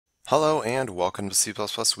Hello and welcome to C++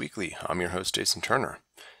 Weekly. I'm your host, Jason Turner.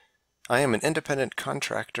 I am an independent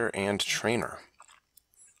contractor and trainer.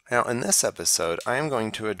 Now, in this episode, I am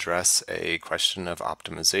going to address a question of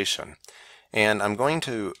optimization. And I'm going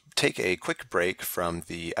to take a quick break from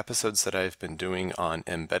the episodes that I've been doing on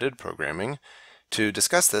embedded programming to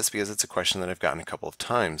discuss this because it's a question that I've gotten a couple of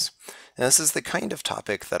times. And this is the kind of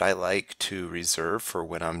topic that I like to reserve for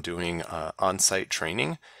when I'm doing on-site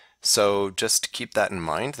training. So just keep that in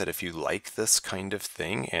mind, that if you like this kind of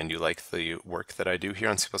thing and you like the work that I do here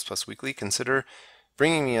on C++ Weekly, consider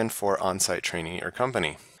bringing me in for on-site training at your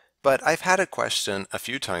company. But I've had a question a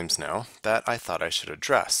few times now that I thought I should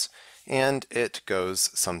address, and it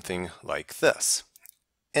goes something like this.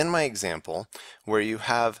 In my example, where you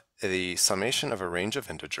have the summation of a range of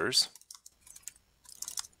integers,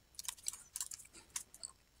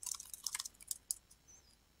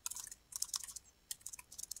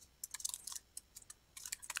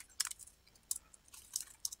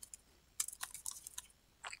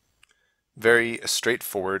 very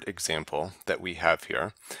straightforward example that we have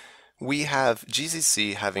here. We have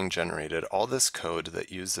GCC having generated all this code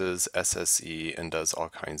that uses SSE and does all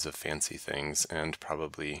kinds of fancy things, and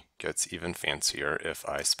probably gets even fancier if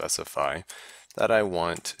I specify that I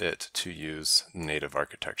want it to use native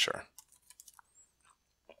architecture.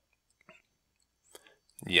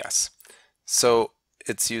 Yes. So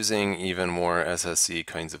it's using even more SSE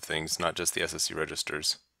kinds of things, not just the SSE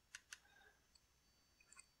registers,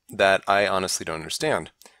 that I honestly don't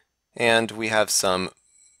understand. And we have some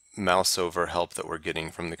mouse over help that we're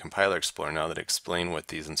getting from the compiler explorer now that explain what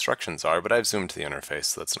these instructions are, but I've zoomed to the interface,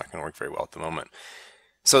 so that's not going to work very well at the moment.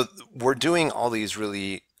 So we're doing all these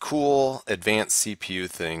really cool advanced CPU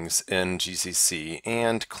things in GCC,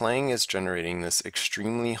 and Clang is generating this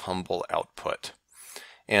extremely humble output.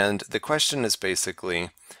 And the question is basically,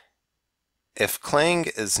 if Clang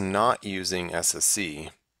is not using SSE,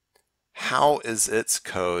 how is its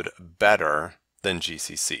code better than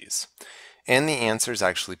GCC's? And the answer is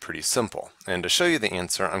actually pretty simple. And to show you the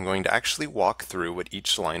answer, I'm going to actually walk through what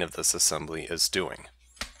each line of this assembly is doing.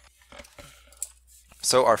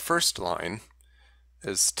 So our first line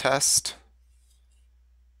is test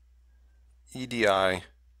EDI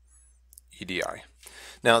EDI.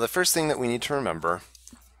 Now the first thing that we need to remember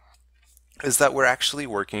is that we're actually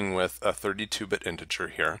working with a 32-bit integer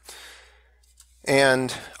here.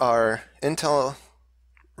 And our Intel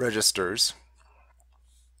registers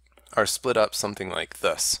are split up something like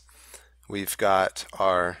this. We've got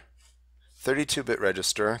our 32-bit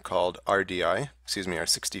register called RDI, our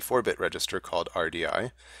 64-bit register called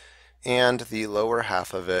RDI, and the lower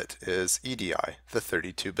half of it is EDI, the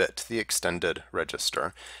 32-bit, the extended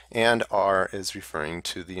register, and R is referring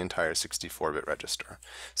to the entire 64-bit register.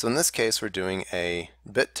 So in this case, we're doing a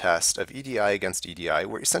bit test of EDI against EDI.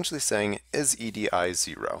 We're essentially saying, is EDI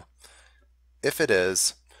 0? If it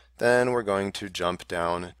is, then we're going to jump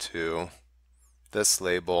down to this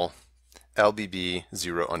label LBB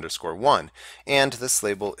 0_1, and this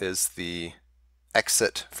label is the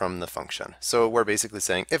exit from the function. So we're basically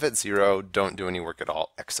saying if it's 0, don't do any work at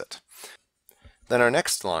all, exit. Then our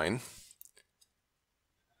next line,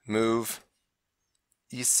 move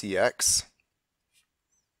ECX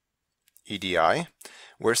EDI.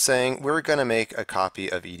 We're saying we're going to make a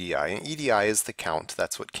copy of EDI, and EDI is the count.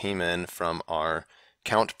 That's what came in from our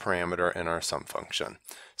count parameter in our sum function.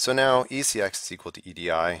 So now ECX is equal to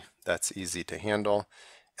EDI. That's easy to handle.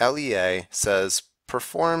 LEA says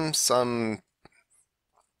perform some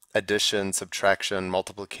addition, subtraction,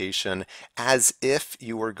 multiplication as if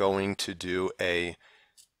you were going to do a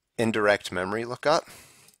indirect memory lookup,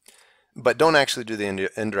 but don't actually do the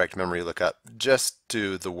indirect memory lookup, just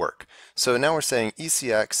do the work. So now we're saying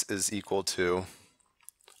ECX is equal to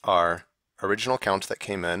our original count that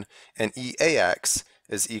came in, and EAX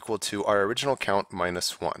is equal to our original count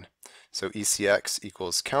minus 1. So ECX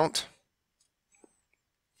equals count,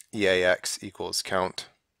 EAX equals count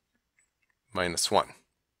minus 1.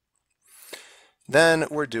 Then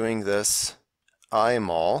we're doing this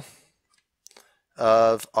IMAL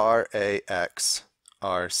of RAX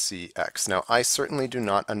RCX. Now, I certainly do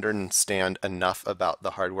not understand enough about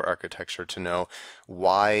the hardware architecture to know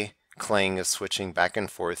why Clang is switching back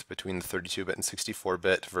and forth between the 32-bit and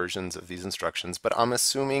 64-bit versions of these instructions, but I'm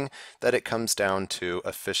assuming that it comes down to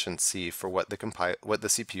efficiency for what the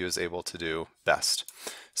CPU is able to do best.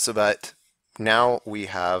 So that now we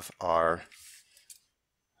have our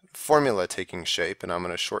formula taking shape, and I'm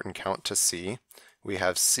going to shorten count to C. We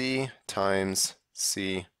have C times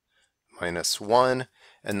C minus 1,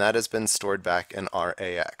 and that has been stored back in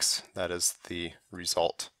RAX. That is the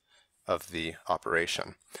result of the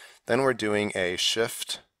operation. Then we're doing a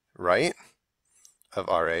shift right of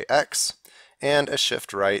RAX, and a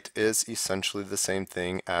shift right is essentially the same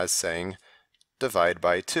thing as saying divide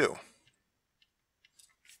by 2.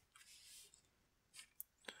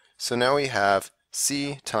 So now we have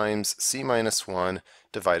c times c minus 1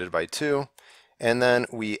 divided by 2, and then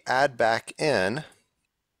we add back in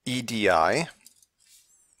EDI,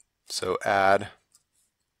 so add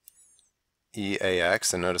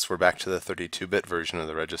EAX, and notice we're back to the 32-bit version of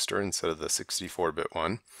the register instead of the 64-bit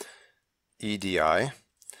one, EDI.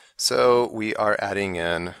 So we are adding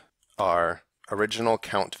in our original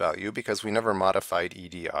count value because we never modified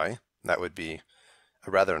EDI. That would be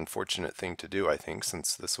a rather unfortunate thing to do, I think,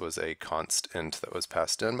 since this was a const int that was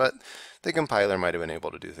passed in, but the compiler might have been able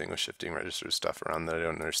to do things with shifting register stuff around that I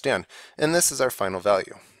don't understand. And this is our final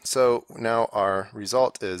value. So now our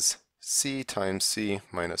result is c times c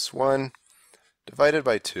minus 1 divided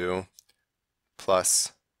by 2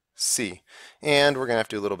 plus c. And we're going to have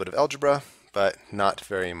to do a little bit of algebra, but not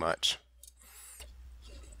very much.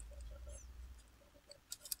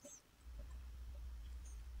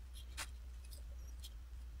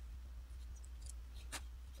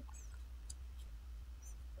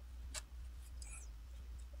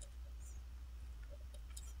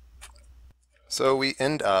 So we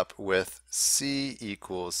end up with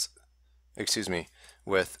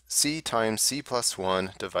with c times c plus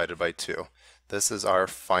 1 divided by 2. This is our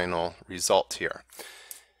final result here.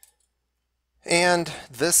 And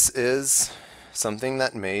this is something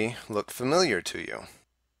that may look familiar to you.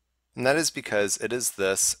 And that is because it is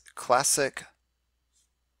this classic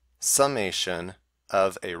summation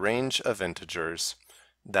of a range of integers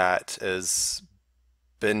that has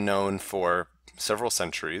been known for several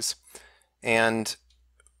centuries. And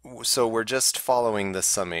so we're just following this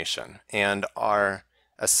summation. And our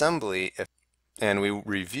assembly, and we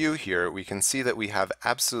review here, we can see that we have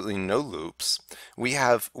absolutely no loops. We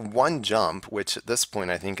have one jump, which at this point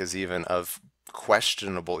I think is even of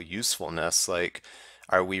questionable usefulness. Like,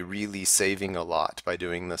 are we really saving a lot by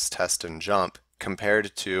doing this test and jump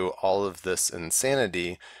compared to all of this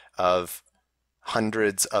insanity of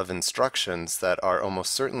hundreds of instructions that are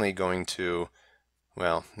almost certainly going to,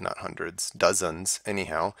 well, not hundreds, dozens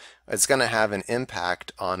anyhow, it's going to have an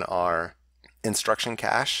impact on our instruction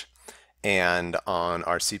cache and on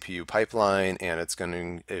our CPU pipeline, and it's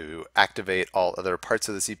going to activate all other parts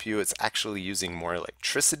of the CPU. It's actually using more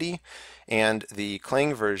electricity, and the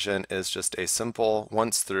Clang version is just a simple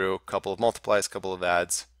once through, couple of multiplies, couple of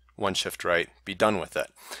adds, one shift right, be done with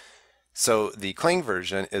it. So the Clang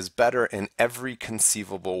version is better in every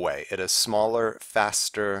conceivable way. It is smaller,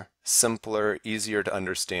 faster, simpler, easier to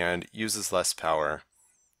understand, uses less power.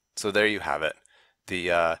 So there you have it.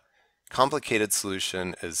 The complicated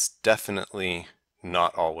solution is definitely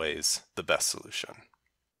not always the best solution.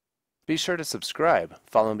 Be sure to subscribe,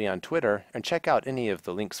 follow me on Twitter, and check out any of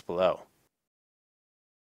the links below.